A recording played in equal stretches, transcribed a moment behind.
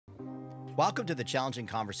Welcome to the Challenging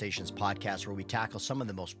Conversations podcast, where we tackle some of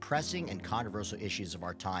the most pressing and controversial issues of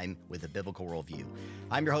our time with a biblical worldview.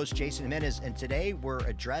 I'm your host, Jason Jimenez, and today we're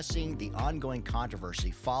addressing the ongoing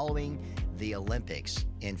controversy following the Olympics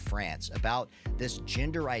in France about this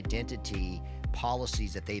gender identity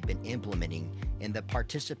policies that they've been implementing in the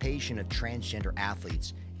participation of transgender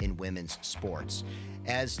athletes in women's sports.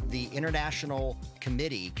 As the international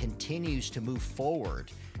committee continues to move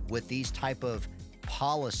forward with these type of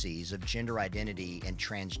policies of gender identity and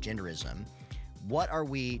transgenderism, what are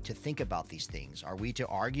we to think about these things? Are we to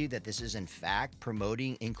argue that this is in fact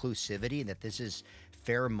promoting inclusivity and that this is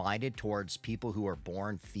fair-minded towards people who are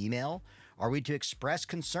born female? Are we to express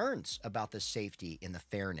concerns about the safety and the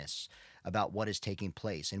fairness about what is taking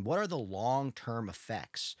place? And what are the long-term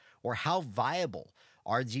effects? Or how viable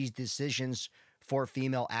are these decisions for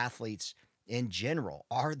female athletes in general?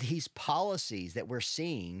 Are these policies that we're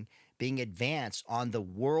seeing being advanced on the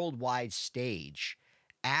worldwide stage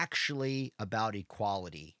actually about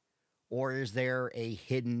equality? Or is there a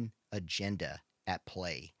hidden agenda at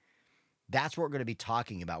play? That's what we're going to be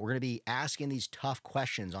talking about. We're going to be asking these tough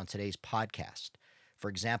questions on today's podcast. For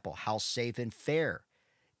example, how safe and fair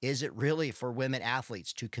is it really for women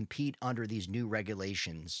athletes to compete under these new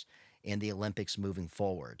regulations in the Olympics moving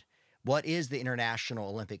forward? What is the International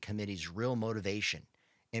Olympic Committee's real motivation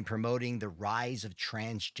in promoting the rise of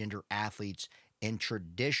transgender athletes in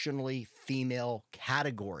traditionally female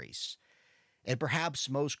categories? And perhaps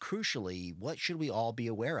most crucially, what should we all be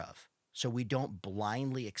aware of so we don't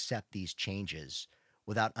blindly accept these changes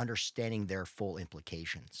without understanding their full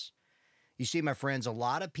implications? You see, my friends, a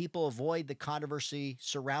lot of people avoid the controversy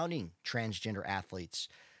surrounding transgender athletes,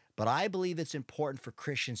 but I believe it's important for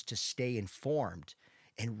Christians to stay informed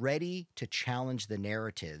and ready to challenge the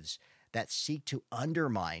narratives that seek to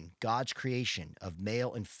undermine God's creation of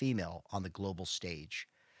male and female on the global stage.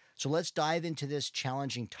 So let's dive into this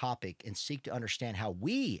challenging topic and seek to understand how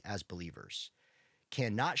we as believers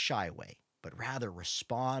can not shy away, but rather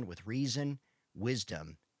respond with reason,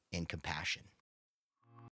 wisdom, and compassion.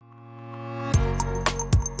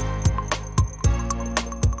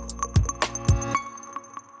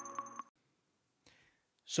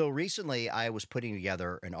 So recently, I was putting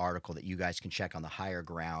together an article that you guys can check on the Higher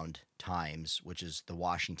Ground Times, which is the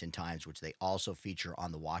Washington Times, which they also feature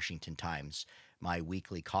on the Washington Times, my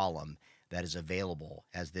weekly column that is available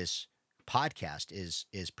as this podcast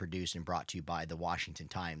is produced and brought to you by the Washington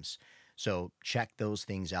Times. So check those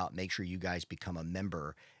things out. Make sure you guys become a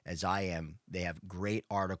member as I am. They have great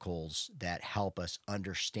articles that help us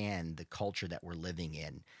understand the culture that we're living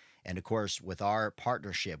in. And of course, with our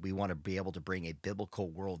partnership, we want to be able to bring a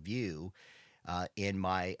biblical worldview in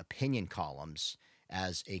my opinion columns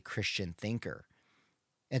as a Christian thinker.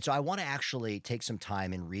 And so I want to actually take some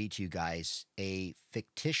time and read to you guys a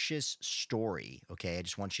fictitious story. Okay, I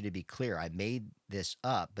just want you to be clear. I made this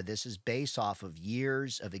up, but this is based off of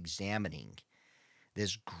years of examining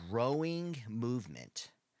this growing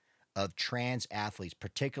movement of trans athletes,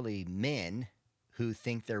 particularly men who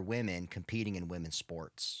think they're women competing in women's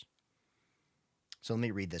sports. So let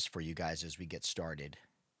me read this for you guys as we get started.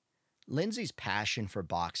 Lindsay's passion for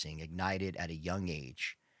boxing ignited at a young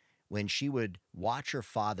age when she would watch her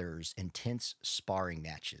father's intense sparring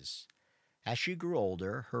matches. As she grew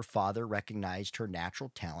older, her father recognized her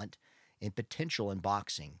natural talent and potential in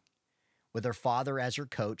boxing. With her father as her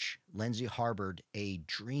coach, Lindsay harbored a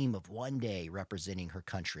dream of one day representing her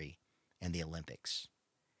country in the Olympics.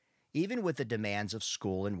 Even with the demands of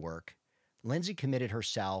school and work, Lindsay committed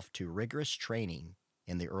herself to rigorous training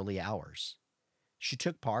in the early hours. She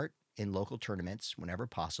took part in local tournaments whenever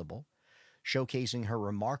possible, showcasing her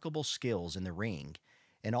remarkable skills in the ring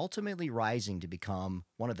and ultimately rising to become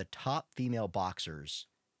one of the top female boxers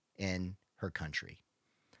in her country.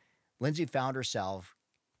 Lindsay found herself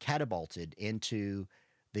catapulted into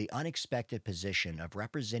the unexpected position of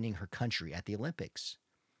representing her country at the Olympics.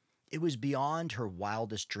 It was beyond her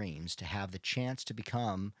wildest dreams to have the chance to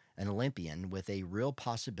become an Olympian with a real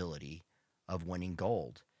possibility of winning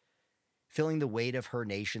gold. Feeling the weight of her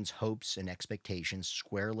nation's hopes and expectations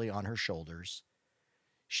squarely on her shoulders,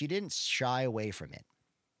 she didn't shy away from it.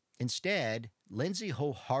 Instead, Lindsay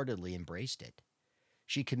wholeheartedly embraced it.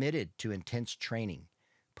 She committed to intense training,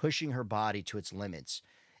 pushing her body to its limits,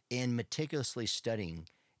 and meticulously studying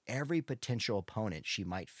every potential opponent she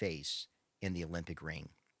might face in the Olympic ring.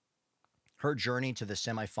 Her journey to the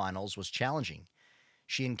semifinals was challenging.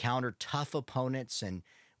 She encountered tough opponents and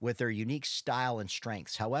with their unique style and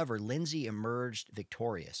strengths. However, Lindsay emerged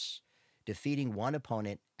victorious, defeating one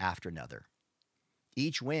opponent after another.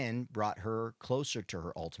 Each win brought her closer to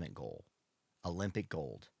her ultimate goal, Olympic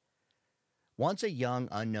gold. Once a young,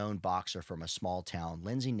 unknown boxer from a small town,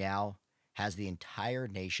 Lindsay now has the entire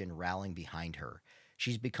nation rallying behind her.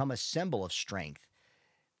 She's become a symbol of strength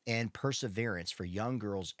and perseverance for young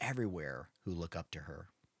girls everywhere who look up to her.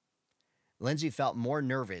 Lindsay felt more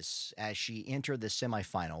nervous as she entered the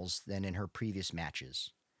semifinals than in her previous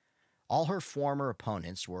matches. All her former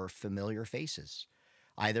opponents were familiar faces,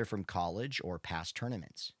 either from college or past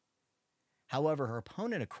tournaments. However, her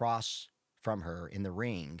opponent across from her in the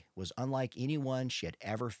ring was unlike anyone she had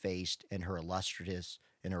ever faced in her illustrious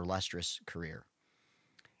career.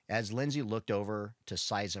 As Lindsay looked over to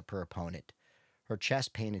size up her opponent, her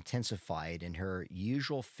chest pain intensified and her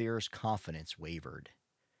usual fierce confidence wavered.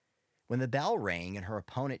 When the bell rang and her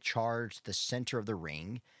opponent charged the center of the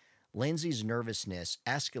ring, Lindsay's nervousness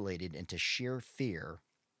escalated into sheer fear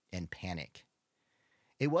and panic.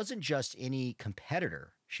 It wasn't just any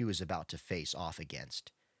competitor she was about to face off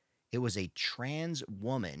against. It was a trans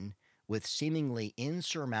woman with seemingly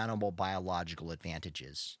insurmountable biological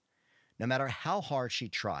advantages. No matter how hard she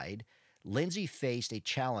tried, Lindsay faced a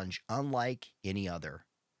challenge unlike any other.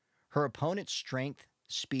 Her opponent's strength,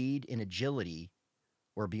 speed, and agility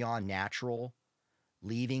were beyond natural,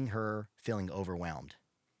 leaving her feeling overwhelmed.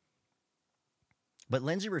 But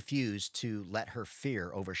Lindsay refused to let her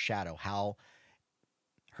fear overshadow how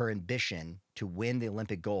her ambition to win the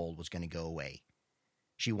Olympic gold was going to go away.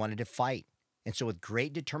 She wanted to fight. And so, with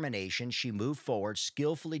great determination, she moved forward,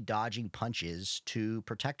 skillfully dodging punches to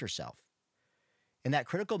protect herself. In that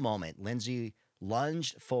critical moment, Lindsay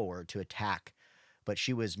lunged forward to attack, but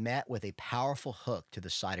she was met with a powerful hook to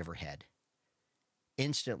the side of her head,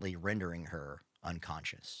 instantly rendering her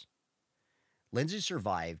unconscious. Lindsay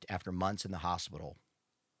survived after months in the hospital,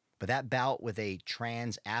 but that bout with a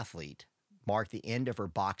trans athlete marked the end of her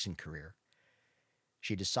boxing career.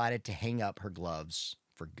 She decided to hang up her gloves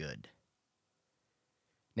for good.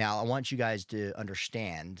 Now, I want you guys to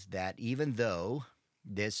understand that even though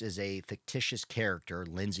this is a fictitious character,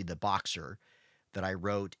 Lindsay the boxer, that I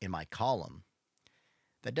wrote in my column,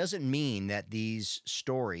 that doesn't mean that these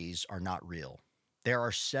stories are not real. There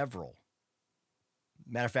are several.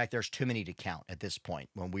 Matter of fact, there's too many to count at this point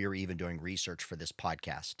when we were even doing research for this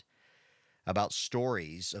podcast about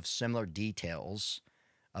stories of similar details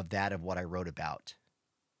of that of what I wrote about.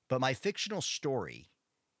 But my fictional story,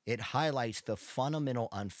 it highlights the fundamental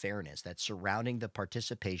unfairness that's surrounding the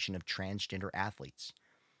participation of transgender athletes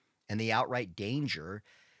and the outright danger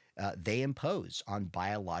they impose on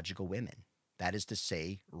biological women. That is to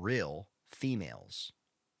say, real females.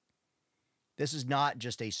 This is not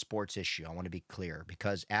just a sports issue, I want to be clear,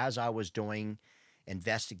 because as I was doing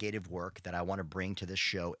investigative work that I want to bring to this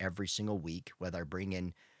show every single week, whether I bring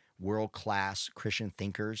in world-class Christian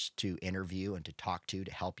thinkers to interview and to talk to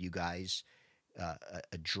help you guys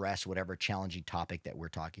address whatever challenging topic that we're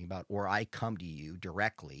talking about, or I come to you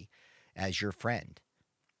directly as your friend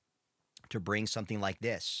to bring something like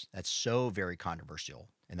this that's so very controversial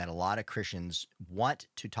and that a lot of Christians want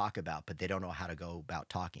to talk about, but they don't know how to go about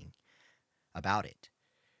talking about it.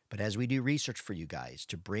 But as we do research for you guys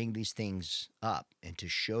to bring these things up and to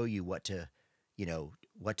show you what to,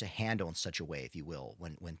 what to handle in such a way, if you will,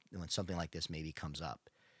 when something like this maybe comes up,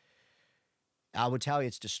 I would tell you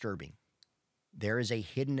it's disturbing. There is a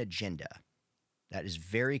hidden agenda that is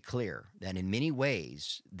very clear that in many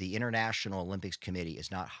ways the International Olympics Committee is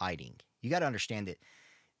not hiding. You got to understand that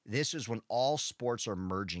this is when all sports are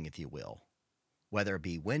merging, if you will, whether it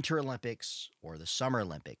be Winter Olympics or the Summer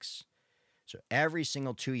Olympics. So every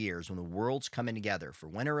single 2 years when the world's coming together for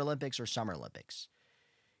Winter Olympics or Summer Olympics,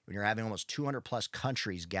 when you're having almost 200 plus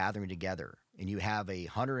countries gathering together and you have a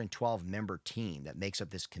 112 member team that makes up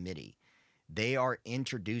this committee, they are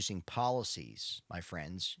introducing policies, my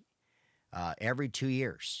friends, every 2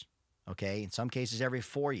 years, okay? In some cases, every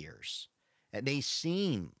 4 years. It may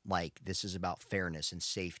seem like this is about fairness and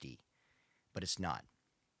safety, but it's not.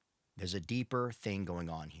 There's a deeper thing going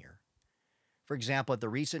on here. For example, at the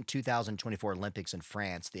recent 2024 Olympics in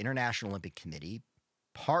France, the International Olympic Committee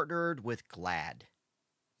partnered with GLAAD.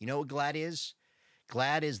 You know what GLAAD is?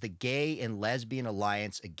 GLAAD is the Gay and Lesbian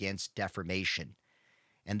Alliance Against Defamation.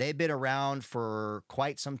 And they've been around for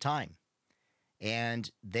quite some time. And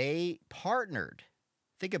they partnered,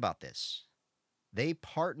 think about this, they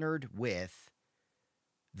partnered with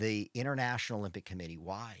the International Olympic Committee.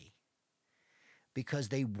 Why? Because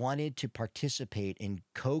they wanted to participate in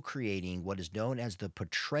co-creating what is known as the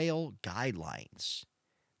portrayal guidelines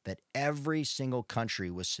that every single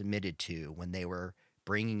country was submitted to when they were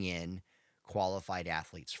bringing in qualified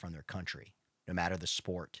athletes from their country, no matter the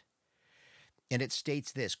sport. And it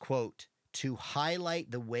states this, quote, to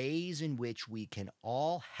highlight the ways in which we can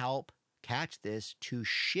all help catch this to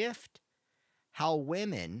shift how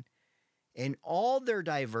women in all their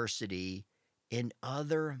diversity in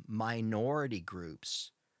other minority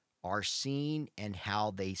groups are seen and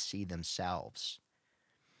how they see themselves.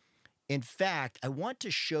 In fact, I want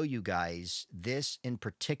to show you guys this in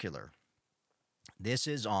particular. This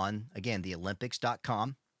is on, again, the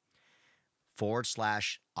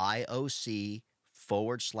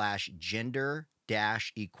Olympics.com/IOC/gender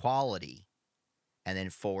equality and then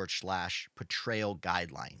 /portrayal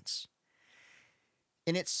guidelines.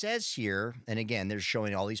 And it says here, and again, they're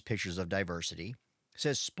showing all these pictures of diversity. It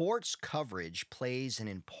says sports coverage plays an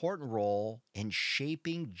important role in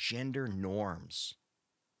shaping gender norms.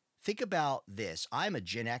 Think about this. I'm a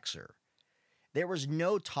Gen Xer. There was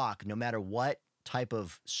no talk, no matter what type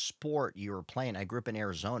of sport you were playing. I grew up in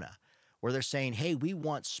Arizona, where they're saying, hey, we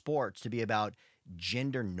want sports to be about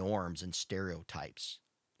gender norms and stereotypes.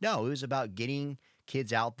 No, it was about getting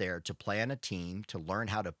kids out there to play on a team, to learn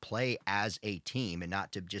how to play as a team and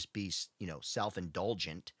not to just be,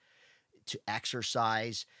 self-indulgent, to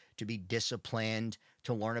exercise, to be disciplined,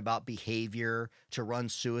 to learn about behavior, to run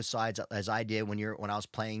suicides as I did when I was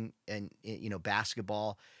playing in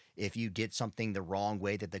basketball. If you did something the wrong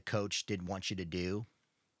way that the coach didn't want you to do.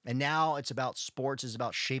 And now it's about sports is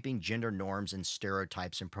about shaping gender norms and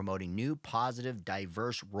stereotypes and promoting new, positive,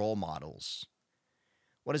 diverse role models.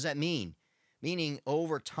 What does that mean? Meaning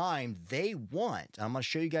over time, I'm going to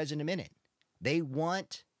show you guys in a minute, they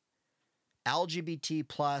want LGBT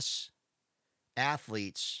plus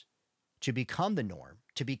athletes to become the norm,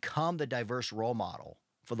 to become the diverse role model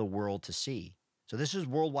for the world to see. So this is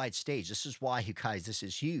worldwide stage. This is why, you guys, this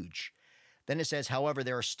is huge. Then it says, however,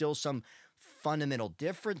 there are still some fundamental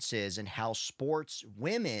differences in how sports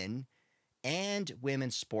women and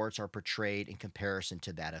women's sports are portrayed in comparison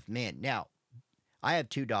to that of men. Now, I have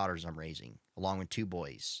 2 daughters I'm raising, along with 2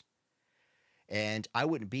 boys. And I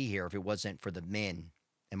wouldn't be here if it wasn't for the men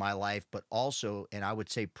in my life, but also, and I would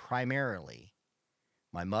say primarily,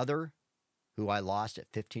 my mother, who I lost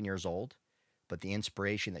at 15 years old, but the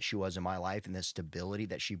inspiration that she was in my life and the stability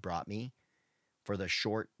that she brought me for the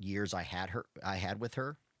short years I had with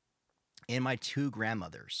her, and my 2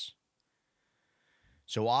 grandmothers.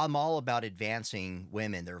 So I'm all about advancing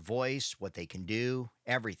women, their voice, what they can do,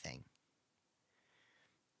 everything.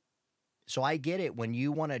 So I get it when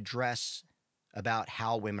you want to address about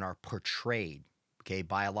how women are portrayed, okay,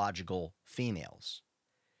 biological females.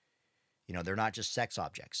 They're not just sex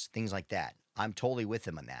objects, things like that. I'm totally with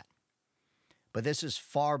them on that. But this is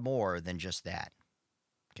far more than just that,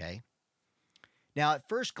 okay? Now, at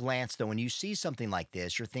first glance, though, when you see something like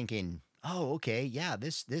this, you're thinking, oh, okay, yeah,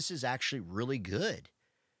 this is actually really good.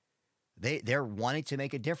 They're wanting to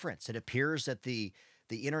make a difference. It appears that the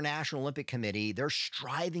International Olympic Committee, they're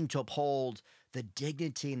striving to uphold the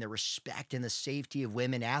dignity and the respect and the safety of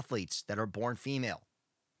women athletes that are born female.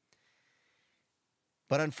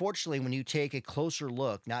 But unfortunately, when you take a closer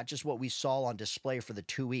look, not just what we saw on display for the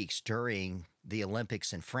 2 weeks during the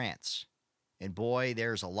Olympics in France, and boy,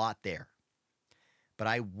 there's a lot there. But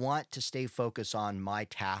I want to stay focused on my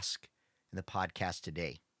task in the podcast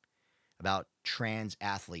today about trans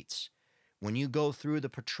athletes. When you go through the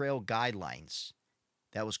portrayal guidelines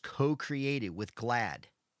that was co-created with GLAAD,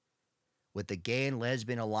 with the Gay and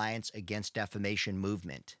Lesbian Alliance Against Defamation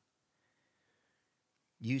movement,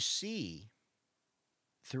 you see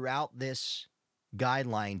throughout this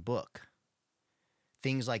guideline book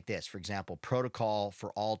things like this. For example, protocol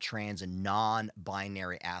for all trans and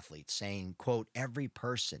non-binary athletes, saying, quote, every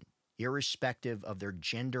person, irrespective of their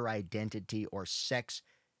gender identity or sex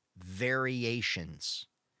variations,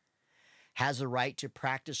 has a right to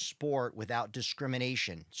practice sport without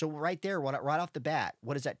discrimination. So right there, right off the bat,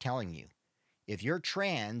 what is that telling you? If you're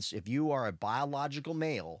trans, if you are a biological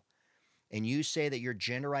male, and you say that your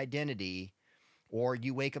gender identity, or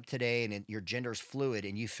you wake up today and your gender is fluid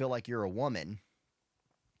and you feel like you're a woman,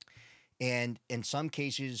 and in some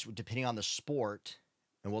cases, depending on the sport,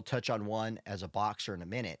 and we'll touch on one as a boxer in a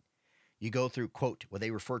minute, you go through, quote, what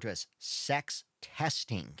they refer to as sex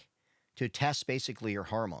testing to test basically your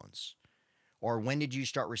hormones. Or when did you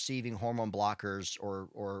start receiving hormone blockers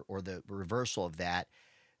or the reversal of that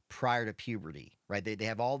prior to puberty, right? They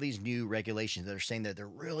have all these new regulations that are saying that they're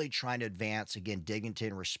really trying to advance, again, dignity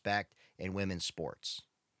and respect in women's sports.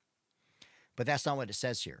 But that's not what it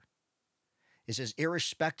says here. It says,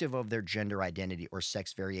 irrespective of their gender identity or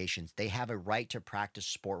sex variations, they have a right to practice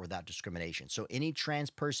sport without discrimination. So any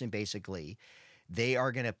trans person, basically, they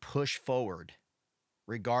are going to push forward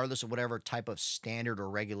regardless of whatever type of standard or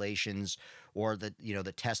regulations or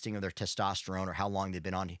the testing of their testosterone or how long they've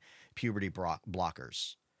been on puberty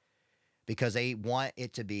blockers, because they want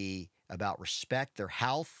it to be about respect, their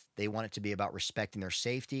health. They want it to be about respecting their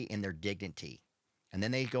safety and their dignity. And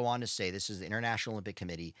then they go on to say, this is the International Olympic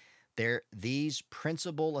Committee, these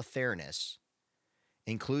principle of fairness,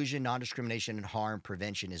 inclusion, non-discrimination, and harm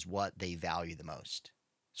prevention is what they value the most.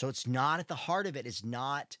 So it's not at the heart of it. It's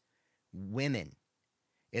not women.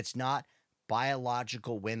 It's not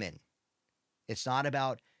biological women. It's not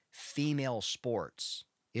about female sports.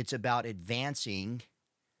 It's about advancing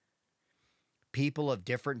people of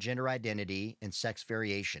different gender identity and sex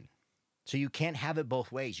variation. So you can't have it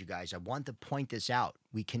both ways, you guys. I want to point this out.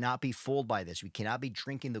 We cannot be fooled by this. We cannot be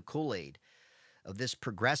drinking the Kool-Aid of this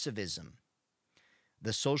progressivism,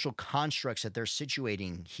 the social constructs that they're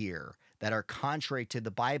situating here that are contrary to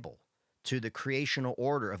the Bible, to the creational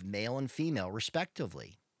order of male and female,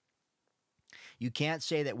 respectively. You can't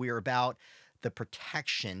say that we are about the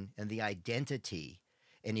protection and the identity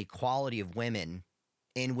and equality of women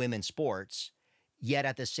in women's sports, yet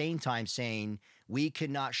at the same time saying we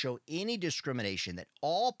could not show any discrimination, that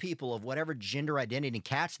all people of whatever gender identity, and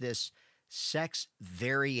catch this, sex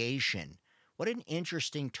variation. What an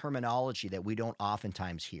interesting terminology that we don't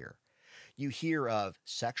oftentimes hear. You hear of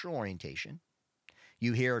sexual orientation,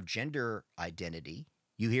 you hear of gender identity,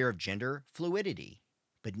 you hear of gender fluidity,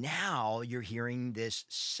 but now you're hearing this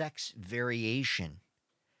sex variation.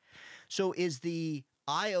 So is the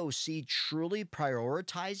IOC truly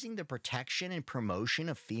prioritizing the protection and promotion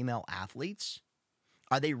of female athletes?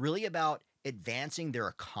 Are they really about advancing their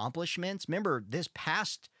accomplishments? Remember, this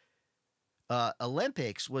past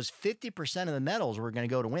Olympics was 50% of the medals were going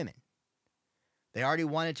to go to women. They already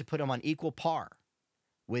wanted to put them on equal par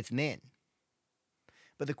with men.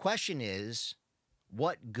 But the question is,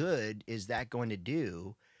 what good is that going to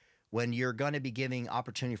do when you're going to be giving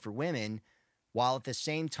opportunity for women while at the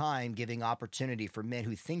same time giving opportunity for men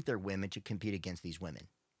who think they're women to compete against these women?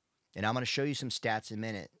 And I'm going to show you some stats in a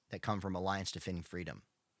minute that come from Alliance Defending Freedom.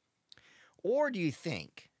 Or do you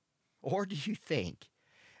think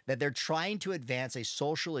that they're trying to advance a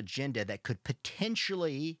social agenda that could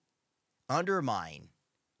potentially undermine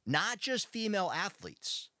not just female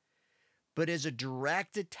athletes, but as a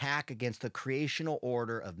direct attack against the creational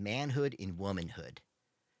order of manhood and womanhood?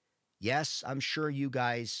 Yes, I'm sure you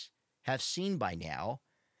guys have seen by now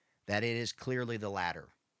that it is clearly the latter.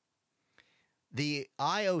 The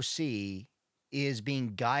IOC is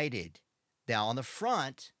being guided. Now, on the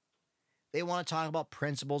front, they want to talk about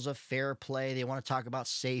principles of fair play. They want to talk about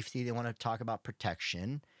safety. They want to talk about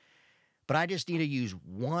protection. But I just need to use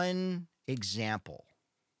one example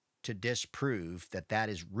to disprove that that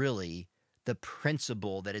is really the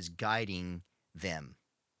principle that is guiding them.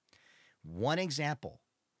 One example,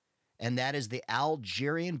 and that is the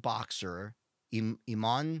Algerian boxer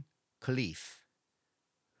Imane Khalif,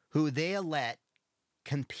 who they let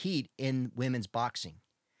compete in women's boxing.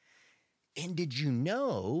 And did you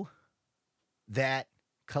know that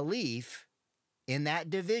Khalif in that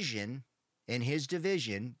division, in his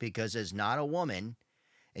division, because it's not a woman,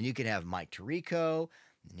 and you can have Mike Tirico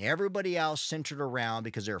and everybody else centered around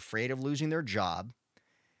because they're afraid of losing their job,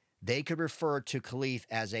 they could refer to Khalif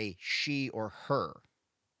as a she or her,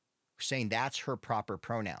 saying that's her proper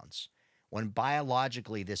pronouns, when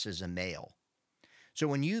biologically this is a male. So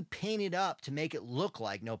when you paint it up to make it look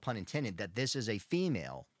like, no pun intended, that this is a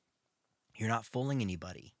female, you're not fooling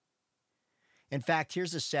anybody. In fact,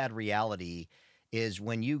 here's the sad reality is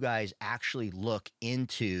when you guys actually look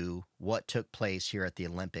into what took place here at the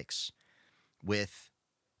Olympics with,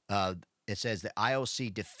 it says the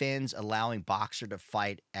IOC defends allowing boxer to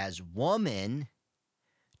fight as woman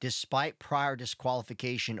despite prior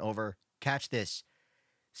disqualification over, catch this,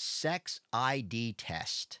 sex ID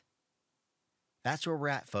test. That's where we're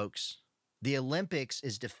at, folks. The Olympics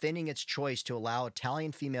is defending its choice to allow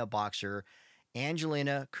Italian female boxer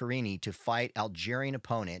Angelina Carini to fight Algerian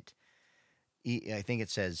opponent, I think it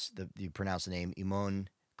says, you pronounce the name, Imane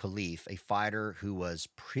Khalif, a fighter who was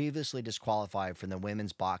previously disqualified from the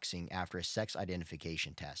women's boxing after a sex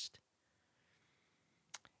identification test.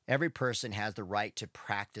 Every person has the right to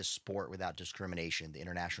practice sport without discrimination, the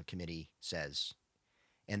International Committee says.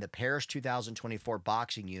 And the Paris 2024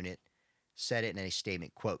 boxing unit said it in a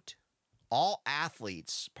statement, quote, all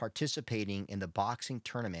athletes participating in the boxing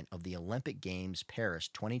tournament of the Olympic Games Paris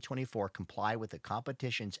 2024 comply with the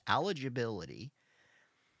competition's eligibility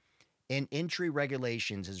and entry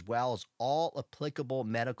regulations, as well as all applicable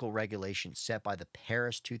medical regulations set by the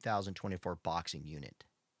Paris 2024 boxing unit.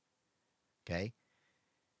 Okay?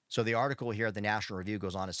 So the article here at the National Review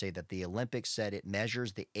goes on to say that the Olympics said it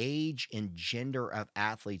measures the age and gender of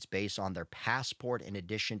athletes based on their passport in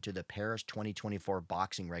addition to the Paris 2024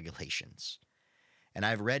 boxing regulations. And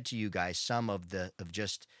I've read to you guys some of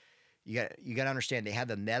you got to understand they have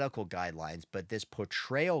the medical guidelines, but this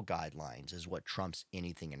portrayal guidelines is what trumps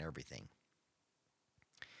anything and everything.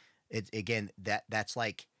 It's again that's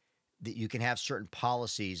like that you can have certain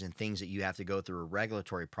policies and things that you have to go through a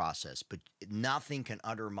regulatory process, but nothing can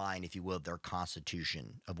undermine, if you will, their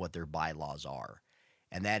constitution of what their bylaws are.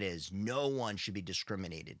 And that is no one should be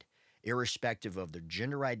discriminated, irrespective of their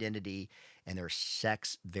gender identity and their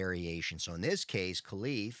sex variation. So in this case,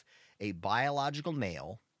 Khalif, a biological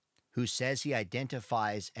male who says he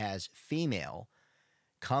identifies as female,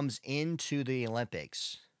 comes into the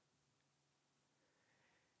Olympics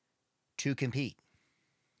to compete.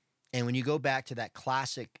 And when you go back to that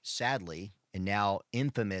classic, sadly, and now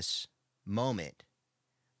infamous moment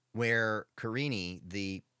where Carini,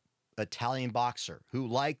 the Italian boxer, who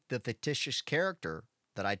liked the fictitious character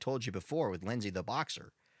that I told you before with Lindsay the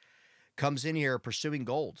boxer, comes in here pursuing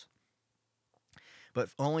gold, but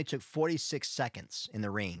only took 46 seconds in the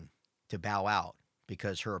ring to bow out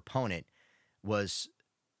because her opponent was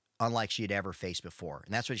unlike she had ever faced before.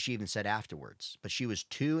 And that's what she even said afterwards. But she was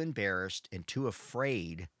too embarrassed and too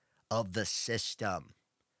afraid of the system,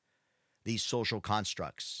 these social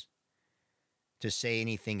constructs, to say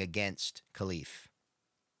anything against Khalif.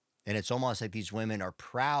 And it's almost like these women are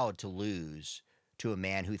proud to lose to a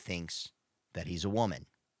man who thinks that he's a woman.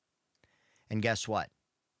 And guess what?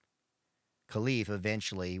 Khalif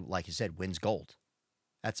eventually, like you said, wins gold.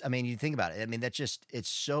 I mean, you think about it. I mean, that's just, it's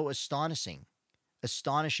so astonishing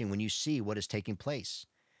when you see what is taking place.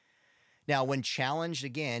 Now, when challenged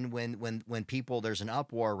again, when people, there's an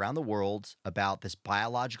uproar around the world about this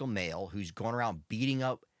biological male who's going around beating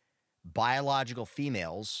up biological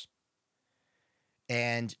females,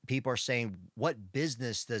 and people are saying, what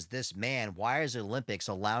business does this man, why is the Olympics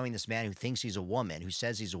allowing this man who thinks he's a woman, who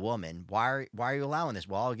says he's a woman, why are you allowing this?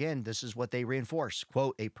 Well, again, this is what they reinforce.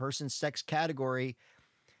 Quote, a person's sex category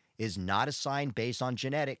is not assigned based on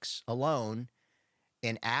genetics alone,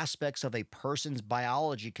 and aspects of a person's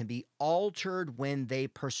biology can be altered when they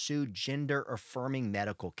pursue gender-affirming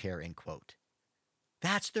medical care, end quote.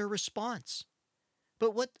 That's their response.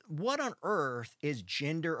 But what on earth is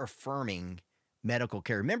gender-affirming medical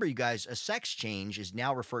care? Remember, you guys, a sex change is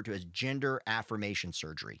now referred to as gender affirmation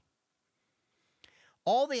surgery.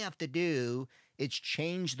 All they have to do is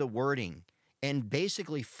change the wording and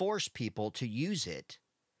basically force people to use it.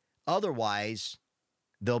 Otherwise,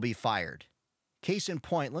 they'll be fired. Case in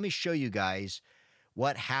point, let me show you guys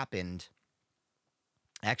what happened.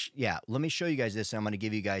 Actually, yeah, let me show you guys this. I'm going to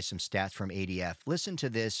give you guys some stats from ADF. Listen to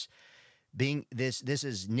this. This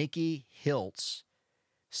is Nikki Hiltz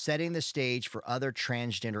setting the stage for other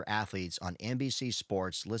transgender athletes on NBC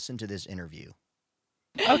Sports. Listen to this interview.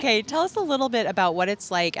 Okay, tell us a little bit about what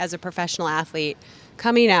it's like as a professional athlete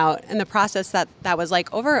coming out and the process that was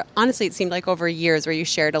like over, honestly, it seemed like over years where you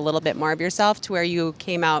shared a little bit more of yourself to where you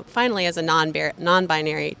came out finally as a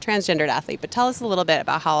non-binary transgendered athlete. But tell us a little bit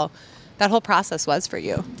about how that whole process was for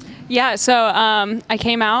you. Yeah, so I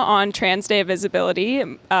came out on Trans Day of Visibility,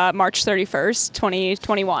 March 31st,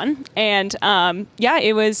 2021. And yeah,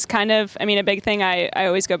 it was kind of, I mean, a big thing I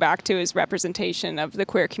always go back to is representation of the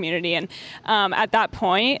queer community. And at that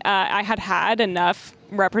point, I had enough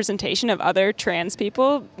representation of other trans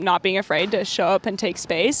people not being afraid to show up and take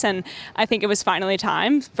space. And I think it was finally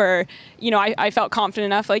time for, I felt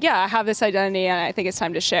confident enough, like, yeah, I have this identity and I think it's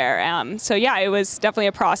time to share. So yeah, it was definitely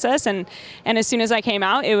a process. And as soon as I came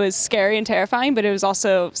out, it was scary and terrifying, but it was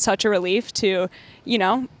also such a relief to,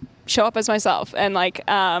 show up as myself. And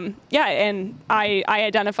yeah, and I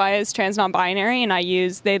identify as trans non-binary and I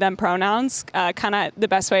use they, them pronouns. Kind of the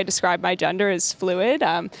best way to describe my gender is fluid.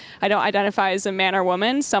 I don't identify as a man or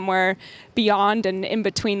woman, somewhere beyond and in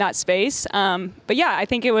between that space. But yeah, I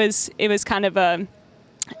think it was kind of a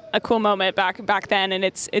cool moment back then, and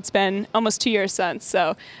it's been almost 2 years since.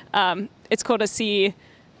 So it's cool to see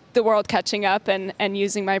the world catching up and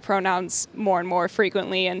using my pronouns more and more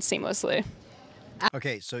frequently and seamlessly.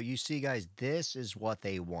 Okay, so you see, guys, this is what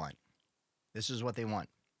they want. This is what they want.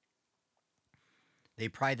 They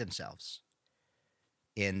pride themselves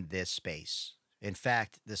in this space. In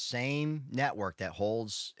fact, the same network that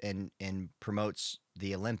holds and promotes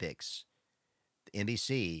the Olympics,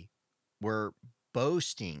 NBC, were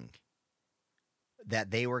boasting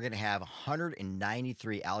that they were going to have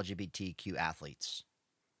 193 LGBTQ athletes.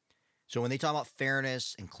 So when they talk about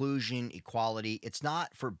fairness, inclusion, equality, it's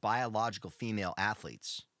not for biological female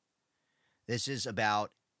athletes. This is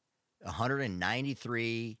about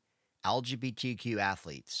 193 LGBTQ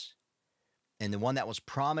athletes. And the one that was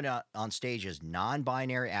prominent on stage is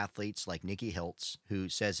non-binary athletes like Nikki Hiltz, who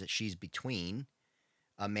says that she's between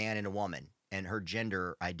a man and a woman, and her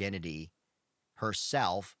gender identity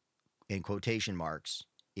herself in quotation marks,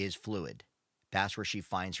 is fluid. That's where she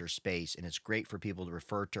finds her space, and it's great for people to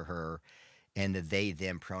refer to her in the they,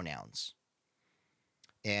 them pronouns.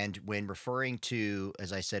 And when referring to,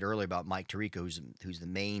 as I said earlier about Mike Tirico, who's the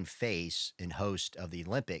main face and host of the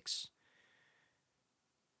Olympics,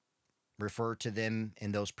 refer to them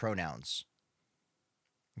in those pronouns.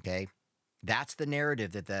 Okay? That's the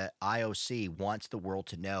narrative that the IOC wants the world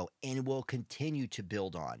to know and will continue to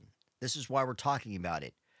build on. This is why we're talking about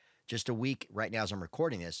it. Just a week right now as I'm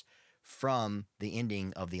recording this from the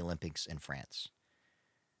ending of the Olympics in France.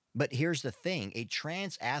 But here's the thing. A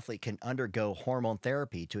trans athlete can undergo hormone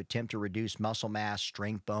therapy to attempt to reduce muscle mass,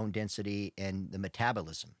 strength, bone density, and the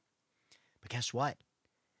metabolism. But guess what?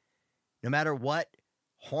 No matter what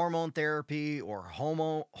hormone therapy or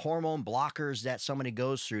hormone blockers that somebody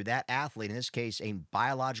goes through, that athlete, in this case, a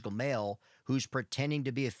biological male who's pretending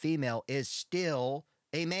to be a female, is still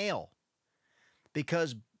a male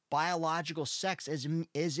because biological sex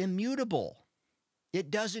is immutable.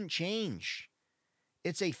 It doesn't change.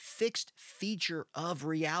 It's a fixed feature of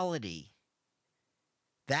reality.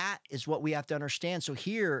 That is what we have to understand. So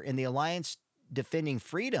here in the Alliance Defending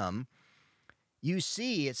Freedom, you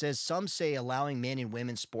see it says some say allowing men in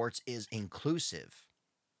women's sports is inclusive,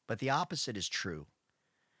 but the opposite is true.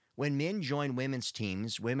 When men join women's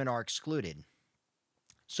teams, women are excluded.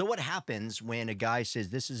 So what happens when a guy says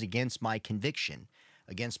this is against my conviction,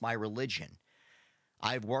 against my religion?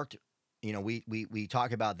 I've worked, we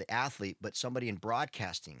talk about the athlete, but somebody in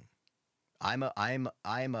broadcasting. I'm a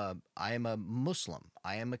Muslim.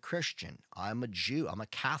 I am a Christian. I'm a Jew. I'm a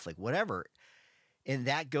Catholic. Whatever. And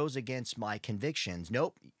that goes against my convictions.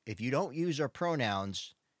 Nope. If you don't use our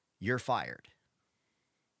pronouns, you're fired.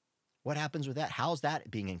 What happens with that? How's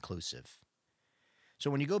that being inclusive?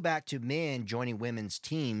 So when you go back to men joining women's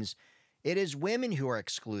teams, it is women who are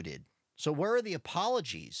excluded. So where are the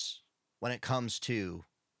apologies when it comes to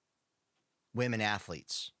women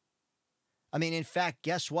athletes? I mean, in fact,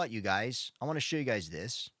 guess what, you guys? I want to show you guys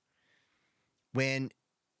this. When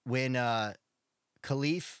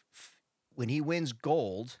Khalif, when he wins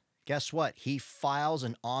gold, guess what? He files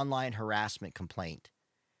an online harassment complaint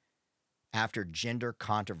after gender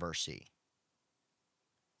controversy.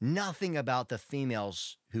 Nothing about the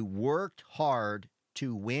females who worked hard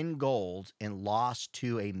to win gold and lost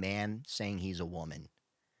to a man saying he's a woman.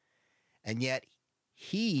 And yet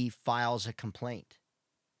he files a complaint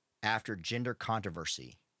after gender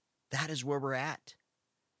controversy. That is where we're at.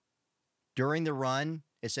 During the run,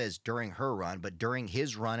 it says during her run, but during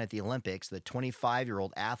his run at the Olympics, the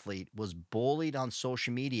 25-year-old athlete was bullied on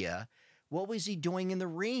social media. What was he doing in the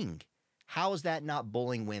ring? How is that not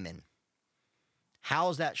bullying women? How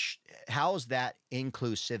is that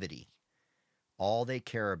inclusivity? All they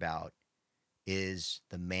care about is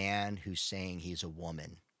the man who's saying he's a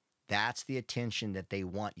woman. That's the attention that they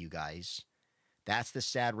want, you guys. That's the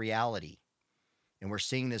sad reality. And we're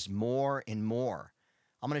seeing this more and more.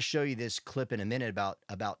 I'm going to show you this clip in a minute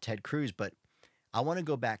about Ted Cruz, but I want to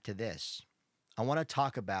go back to this. I want to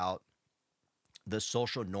talk about the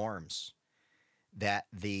social norms that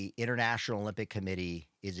the International Olympic Committee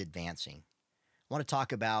is advancing. I want to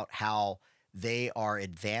talk about how they are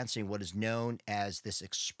advancing what is known as this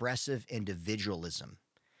expressive individualism.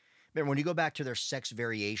 Remember, when you go back to their sex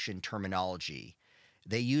variation terminology,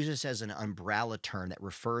 they use this as an umbrella term that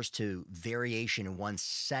refers to variation in one's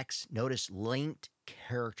sex, notice linked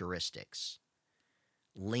characteristics.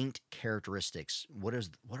 Linked characteristics. What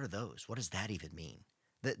are those? What does that even mean?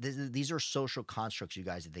 These are social constructs, you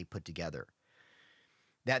guys, that they put together.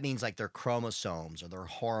 That means like their chromosomes or their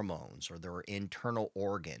hormones or their internal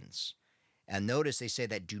organs. And notice they say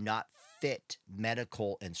that do not fit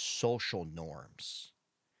medical and social norms.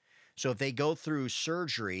 So if they go through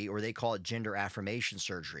surgery, or they call it gender affirmation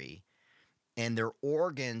surgery, and their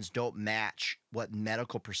organs don't match what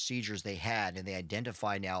medical procedures they had, and they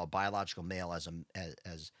identify now a biological male as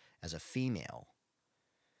a female,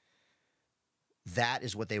 that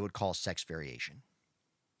is what they would call sex variation.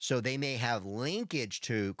 So they may have linkage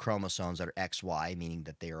to chromosomes that are XY, meaning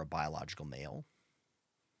that they are a biological male,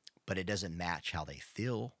 but it doesn't match how they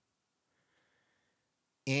feel.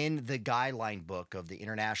 In the guideline book of the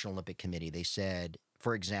International Olympic Committee, they said,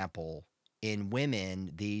 for example, in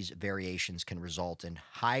women, these variations can result in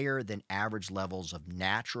higher than average levels of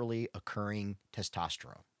naturally occurring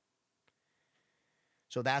testosterone.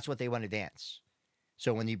 So that's what they want to advance.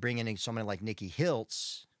 So when you bring in someone like Nikki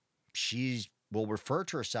Hiltz, she will refer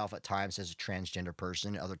to herself at times as a transgender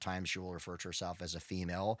person. Other times she will refer to herself as a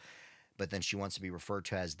female, but then she wants to be referred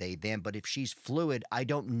to as they, them. But if she's fluid, I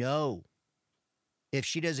don't know. If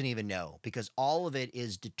she doesn't even know, because all of it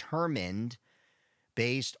is determined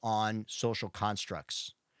based on social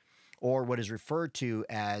constructs, or what is referred to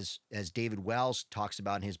as David Wells talks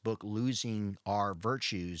about in his book Losing Our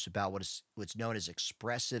Virtues, about what's known as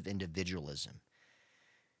expressive individualism.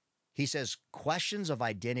 He says questions of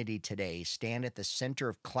identity today stand at the center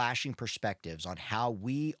of clashing perspectives on how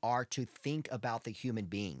we are to think about the human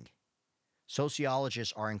being.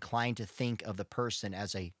 Sociologists are inclined to think of the person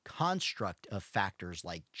as a construct of factors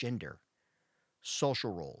like gender,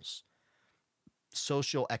 social roles,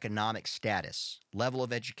 socioeconomic status, level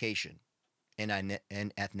of education, and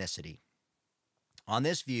ethnicity. On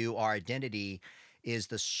this view, our identity is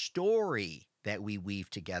the story that we weave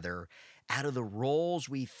together out of the roles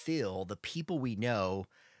we fill, the people we know,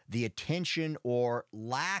 the attention or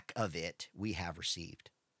lack of it we have received,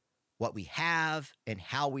 what we have, and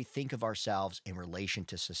how we think of ourselves in relation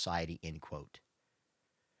to society, end quote.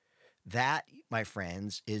 That, my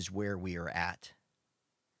friends, is where we are at.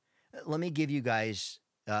 Let me give you guys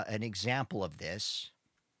an example of this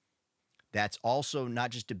that's also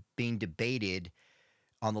not just being debated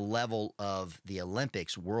on the level of the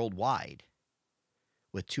Olympics worldwide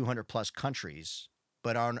with 200 plus countries,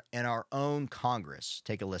 but in our own Congress.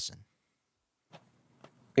 Take a listen.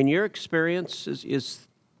 In your experience, is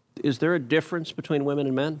there a difference between women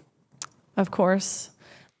and men? Of course.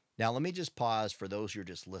 Now, let me just pause for those who are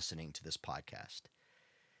just listening to this podcast.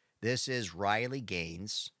 This is Riley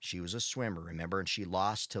Gaines. She was a swimmer, remember, and she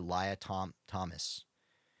lost to Lia Thomas,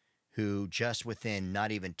 who just within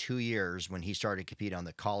not even 2 years when he started competing on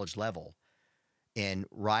the college level, and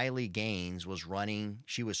Riley Gaines was running,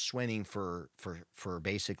 she was swimming for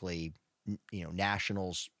basically,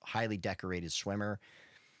 nationals, highly decorated swimmer,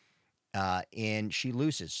 and she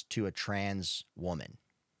loses to a trans woman.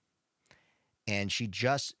 And she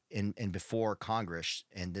just, and before Congress,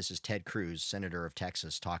 and this is Ted Cruz, Senator of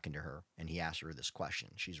Texas, talking to her, and he asked her this question.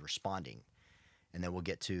 She's responding. And then we'll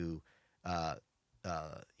get to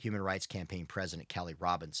Human Rights Campaign President Kelly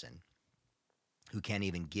Robinson, who can't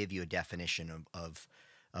even give you a definition of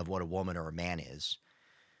what a woman or a man is.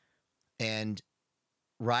 And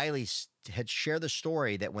Riley had shared the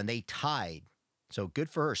story that when they tied, so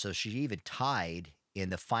good for her, so she even tied in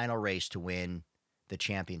the final race to win the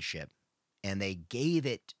championship. And they gave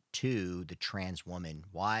it to the trans woman.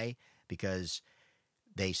 Why? Because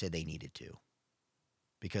they said they needed to.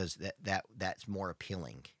 Because that's more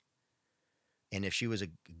appealing. And if she was a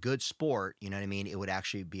good sport, you know what I mean, it would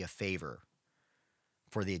actually be a favor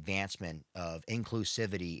for the advancement of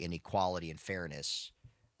inclusivity and equality and fairness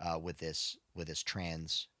with this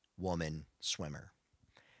trans woman swimmer.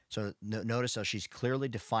 So notice how she's clearly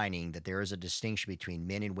defining that there is a distinction between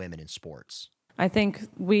men and women in sports. I think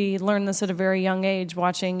we learned this at a very young age,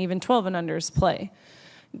 watching even 12 and unders play.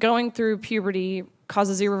 Going through puberty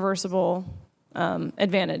causes irreversible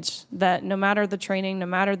advantage, that no matter the training, no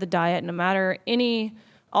matter the diet, no matter any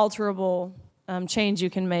alterable change you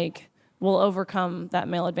can make, will overcome that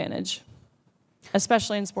male advantage,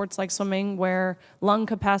 especially in sports like swimming, where lung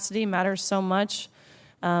capacity matters so much.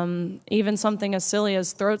 Even something as silly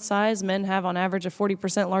as throat size, men have on average a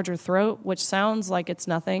 40% larger throat, which sounds like it's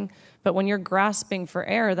nothing, but when you're grasping for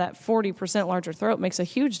air, that 40% larger throat makes a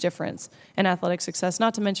huge difference in athletic success,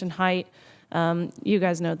 not to mention height. You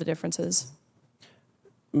guys know the differences.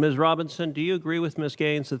 Ms. Robinson, do you agree with Ms.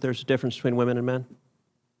 Gaines that there's a difference between women and men?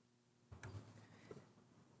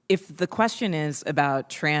 If the question is about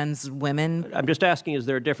trans women, I'm just asking, is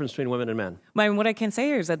there a difference between women and men? what I can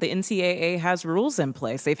say is that the NCAA has rules in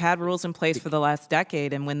place. They've had rules in place for the last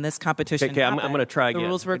decade, and when this competition Okay, I'm happened, going to try again. the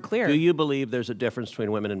rules were clear. Do you believe there's a difference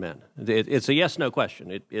between women and men? It's a yes/no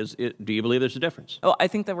question. Do you believe there's a difference? Oh, I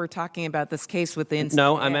think that we're talking about this case with the NCAA.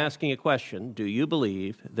 No, I'm asking a question. Do you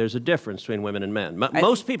believe there's a difference between women and men?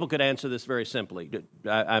 Most people could answer this very simply.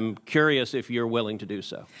 I'm curious if you're willing to do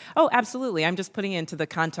so. Oh, absolutely. I'm just putting it into the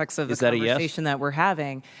context of the Is that a yes? conversation that we're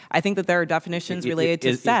having. I think that there are definitions related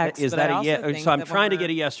to sex. Is but that I a also yes? think So I'm that when trying to we're- get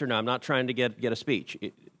a yes or no. I'm not trying to get a speech.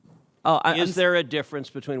 I'm Is there a difference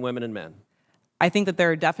between women and men? I think that there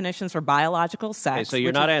are definitions for biological sex. Okay, so you're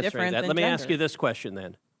which not is answering different that. than Let me ask gender. you this question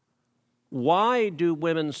then. Why do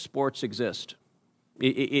women's sports exist?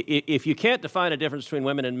 If you can't define a difference between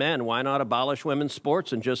women and men, why not abolish women's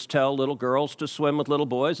sports and just tell little girls to swim with little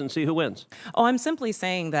boys and see who wins? Oh, I'm simply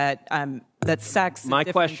saying that that sex is My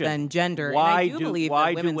different question, than gender. why and I do believe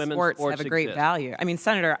why that do women's women's sports have a great exist? value. I mean,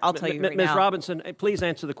 Senator, I'll tell you right Ms. now. Robinson, please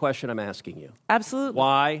answer the question I'm asking you. Absolutely.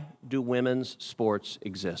 Why do women's sports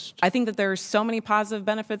exist? I think that there are so many positive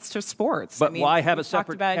benefits to sports. But I mean, why have a we've talked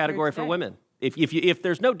separate about it here category for today. women? If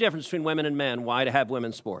there's no difference between women and men, why to have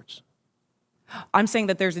women's sports? I'm saying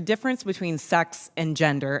that there's a difference between sex and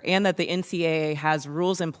gender, and that the NCAA has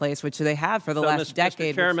rules in place, which they have for the last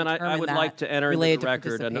decade. Mr. Chairman, which I would determine like that to enter into related the to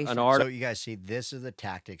record an participation. article. So you guys see, this is the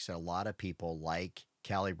tactics that a lot of people like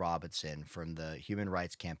Callie Robinson from the Human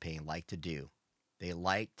Rights Campaign like to do. They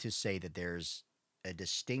like to say that there's a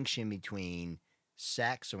distinction between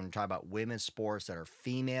sex. So when we're talking about women's sports that are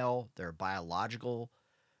female, they're biological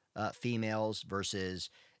females versus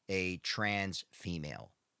a trans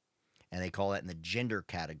female. And they call that in the gender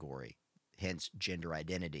category, hence gender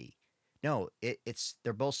identity. No,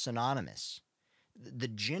 they're both synonymous. The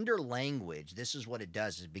gender language, this is what it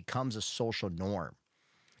does, is it becomes a social norm.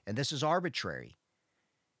 And this is arbitrary.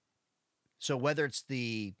 So whether it's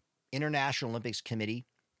the International Olympics Committee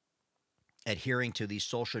adhering to these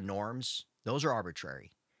social norms, those are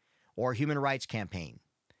arbitrary. Or Human Rights Campaign,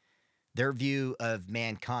 their view of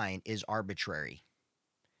mankind is arbitrary.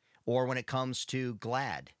 Or when it comes to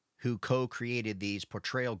GLAAD, who co-created these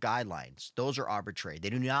portrayal guidelines, those are arbitrary.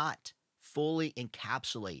 They do not fully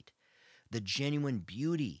encapsulate the genuine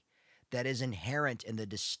beauty that is inherent in the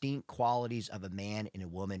distinct qualities of a man and a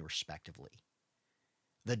woman, respectively.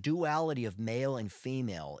 The duality of male and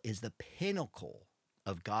female is the pinnacle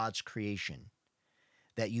of God's creation,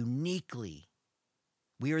 that uniquely,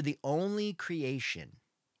 we are the only creation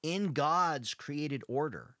in God's created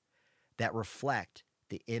order that reflect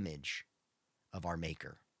the image of our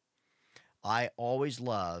Maker. I always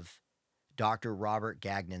love Dr. Robert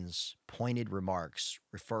Gagnon's pointed remarks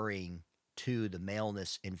referring to the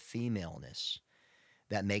maleness and femaleness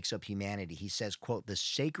that makes up humanity. He says, quote, "The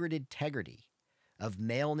sacred integrity of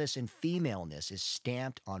maleness and femaleness is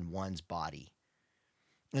stamped on one's body."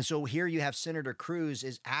 And so here you have Senator Cruz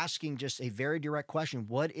is asking just a very direct question.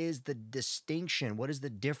 What is the distinction? What is the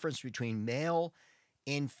difference between male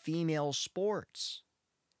and female sports?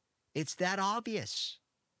 It's that obvious.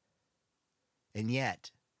 And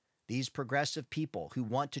yet, these progressive people who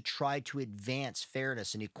want to try to advance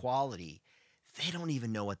fairness and equality, they don't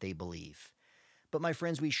even know what they believe. But my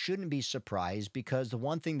friends, we shouldn't be surprised, because the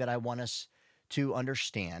one thing that I want us to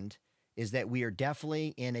understand is that we are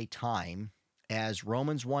definitely in a time, as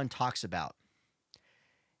Romans 1 talks about.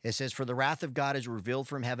 It says, "For the wrath of God is revealed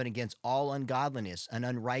from heaven against all ungodliness and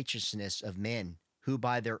unrighteousness of men, who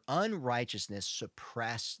by their unrighteousness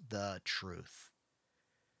suppress the truth."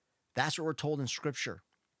 That's what we're told in Scripture.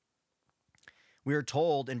 We are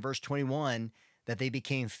told in verse 21 that they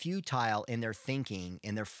became futile in their thinking,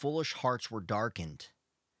 and their foolish hearts were darkened.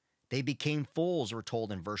 They became fools, we're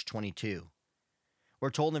told in verse 22.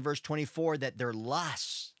 We're told in verse 24 that their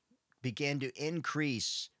lusts began to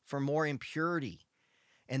increase for more impurity,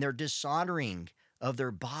 and their dishonoring of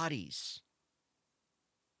their bodies,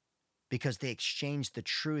 because they exchanged the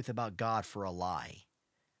truth about God for a lie.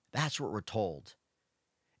 That's what we're told.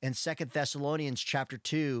 In 2 Thessalonians chapter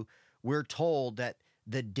 2, we're told that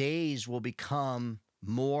the days will become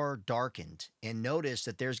more darkened. And notice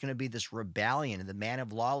that there's going to be this rebellion and the man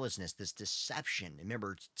of lawlessness, this deception.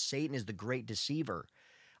 Remember, Satan is the great deceiver.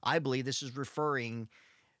 I believe this is referring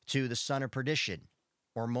to the son of perdition,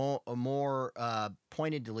 or more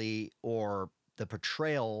pointedly, or the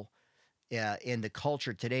portrayal in the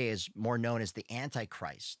culture today is more known as the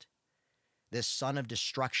Antichrist. This son of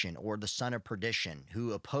destruction, or the son of perdition,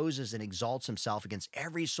 who opposes and exalts himself against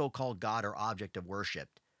every so-called God or object of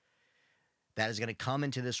worship that is going to come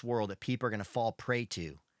into this world that people are going to fall prey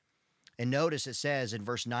to. And notice it says in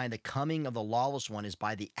verse 9, "The coming of the lawless one is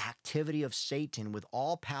by the activity of Satan, with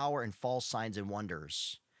all power and false signs and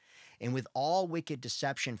wonders, and with all wicked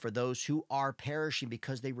deception for those who are perishing,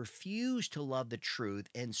 because they refuse to love the truth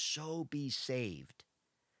and so be saved."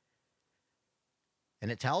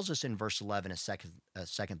 And it tells us in verse 11 of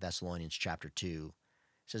 2 Thessalonians chapter 2,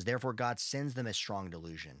 it says, "Therefore God sends them a strong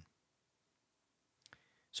delusion,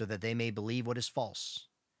 so that they may believe what is false."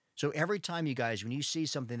 So every time, you guys, when you see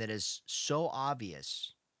something that is so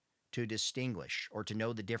obvious to distinguish or to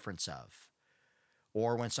know the difference of,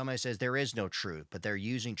 or when somebody says there is no truth, but they're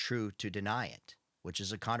using truth to deny it, which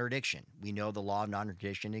is a contradiction. We know the law of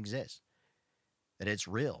non-contradiction exists, that it's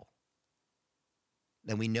real.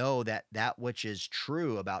 And we know that that which is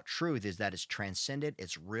true about truth is that it's transcendent,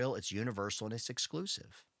 it's real, it's universal, and it's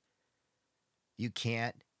exclusive. You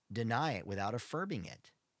can't deny it without affirming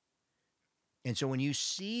it. And so when you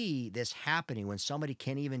see this happening, when somebody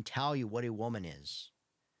can't even tell you what a woman is,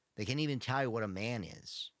 they can't even tell you what a man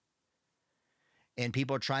is, and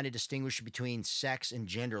people are trying to distinguish between sex and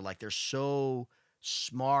gender like they're so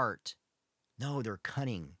smart. No, they're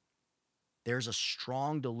cunning. There's a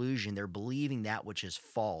strong delusion. They're believing that which is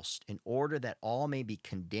false, in order that all may be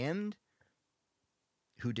condemned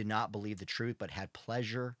who did not believe the truth, but had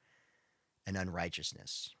pleasure and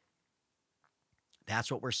unrighteousness.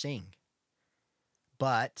 That's what we're seeing.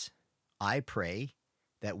 But I pray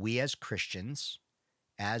that we as Christians,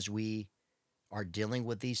 as we are dealing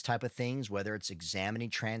with these type of things, whether it's examining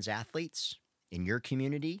trans athletes in your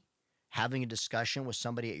community, having a discussion with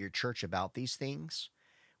somebody at your church about these things,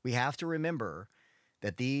 we have to remember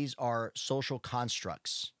that these are social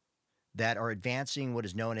constructs that are advancing what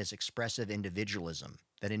is known as expressive individualism,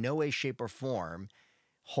 that in no way, shape, or form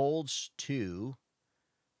holds to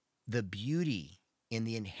the beauty in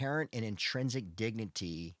the inherent and intrinsic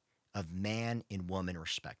dignity of man and woman,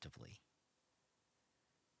 respectively.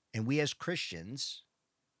 And we as Christians,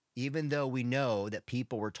 even though we know that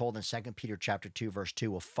people were told in 2 Peter chapter 2, verse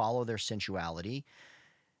 2, will follow their sensuality,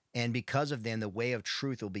 and because of them, the way of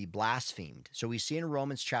truth will be blasphemed. So we see in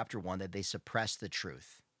Romans chapter 1 that they suppress the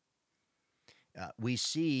truth. We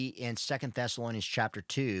see in 2 Thessalonians chapter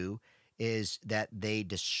 2 is that they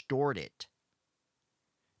distort it.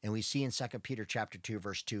 And we see in 2 Peter chapter 2,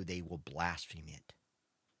 verse 2, they will blaspheme it.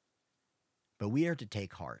 But we are to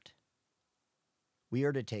take heart. We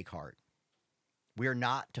are to take heart. We are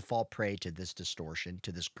not to fall prey to this distortion,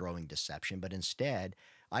 to this growing deception, but instead,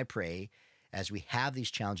 I pray, as we have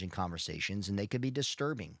these challenging conversations, and they could be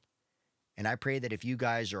disturbing, and I pray that if you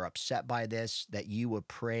guys are upset by this, that you would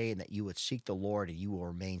pray and that you would seek the Lord and you will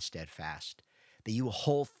remain steadfast, that you will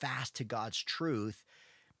hold fast to God's truth,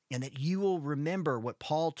 and that you will remember what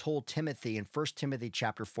Paul told Timothy in 1 Timothy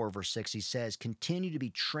chapter 4, verse 6. He says, continue to be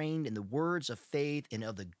trained in the words of faith and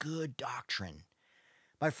of the good doctrine.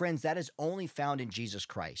 My friends, that is only found in Jesus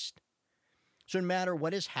Christ. So no matter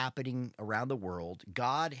what is happening around the world,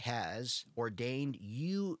 God has ordained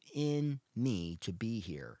you in me to be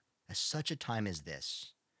here at such a time as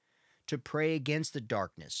this, to pray against the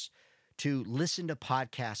darkness, to listen to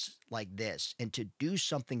podcasts like this, and to do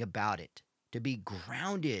something about it, to be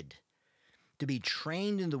grounded, to be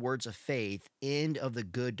trained in the words of faith and of the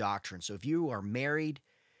good doctrine. So if you are married,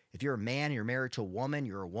 if you're a man, you're married to a woman,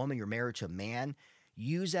 you're married to a man,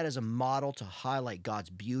 use that as a model to highlight God's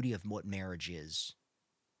beauty of what marriage is.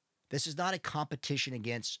 This is not a competition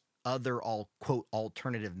against other, quote,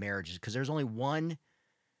 alternative marriages, because there's only one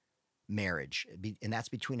marriage, and that's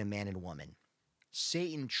between a man and a woman.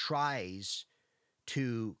 Satan tries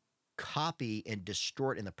to copy and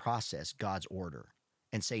distort in the process God's order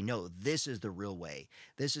and say, no, this is the real way.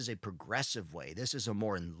 This is a progressive way. This is a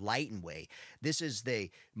more enlightened way. This is the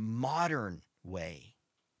modern way.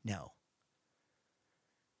 No.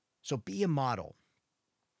 So be a model,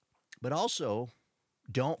 but also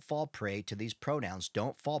don't fall prey to these pronouns.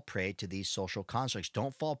 Don't fall prey to these social constructs.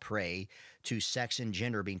 Don't fall prey to sex and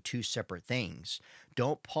gender being two separate things.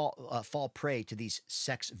 Don't fall prey to these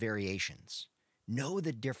sex variations. Know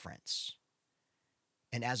the difference.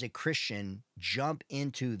 And as a Christian, jump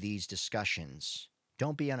into these discussions.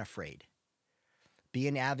 Don't be unafraid. Be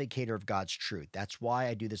an advocate of God's truth. That's why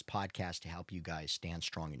I do this podcast, to help you guys stand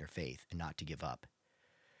strong in your faith and not to give up.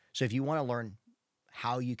 So if you want to learn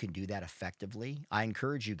how you can do that effectively, I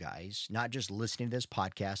encourage you guys, not just listening to this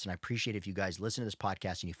podcast, and I appreciate if you guys listen to this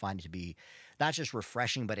podcast and you find it to be not just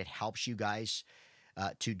refreshing, but it helps you guys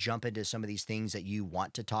to jump into some of these things that you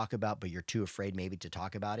want to talk about, but you're too afraid maybe to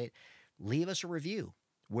talk about it. Leave us a review.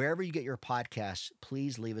 Wherever you get your podcasts,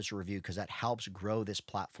 please leave us a review, because that helps grow this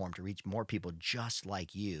platform to reach more people just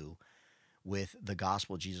like you with the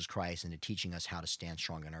gospel of Jesus Christ and to teaching us how to stand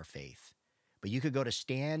strong in our faith. But you could go to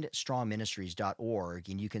standstrongministries.org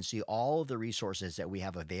and you can see all of the resources that we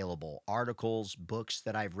have available, articles, books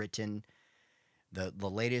that I've written. The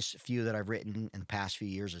latest few that I've written in the past few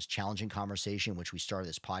years is Challenging Conversation, which we started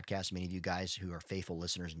this podcast. Many of you guys who are faithful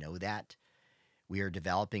listeners know that. We are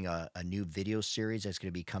developing a new video series that's going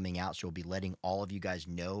to be coming out, so we'll be letting all of you guys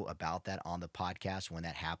know about that on the podcast when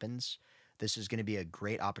that happens. This is going to be a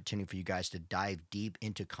great opportunity for you guys to dive deep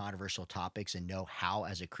into controversial topics and know how,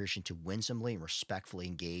 as a Christian, to winsomely and respectfully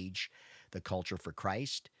engage the culture for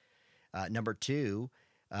Christ. Number two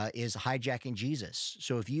is Hijacking Jesus.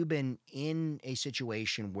 So if you've been in a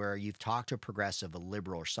situation where you've talked to a progressive, a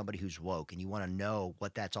liberal, or somebody who's woke, and you want to know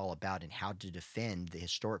what that's all about and how to defend the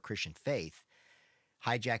historic Christian faith,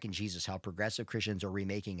 Hijacking Jesus, How Progressive Christians Are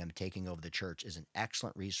Remaking and Taking Over the Church, is an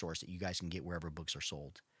excellent resource that you guys can get wherever books are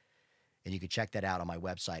sold. And you can check that out on my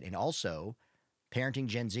website. And also, Parenting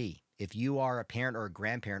Gen Z. If you are a parent or a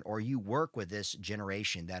grandparent, or you work with this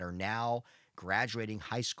generation that are now graduating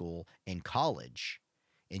high school and college,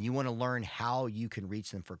 and you want to learn how you can reach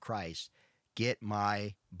them for Christ, get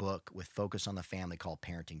my book with Focus on the Family called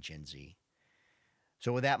Parenting Gen Z.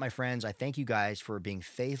 So with that, my friends, I thank you guys for being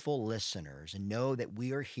faithful listeners, and know that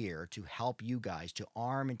we are here to help you guys, to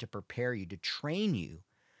arm and to prepare you, to train you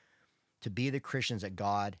to be the Christians that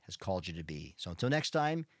God has called you to be. So until next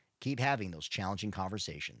time, keep having those challenging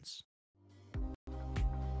conversations.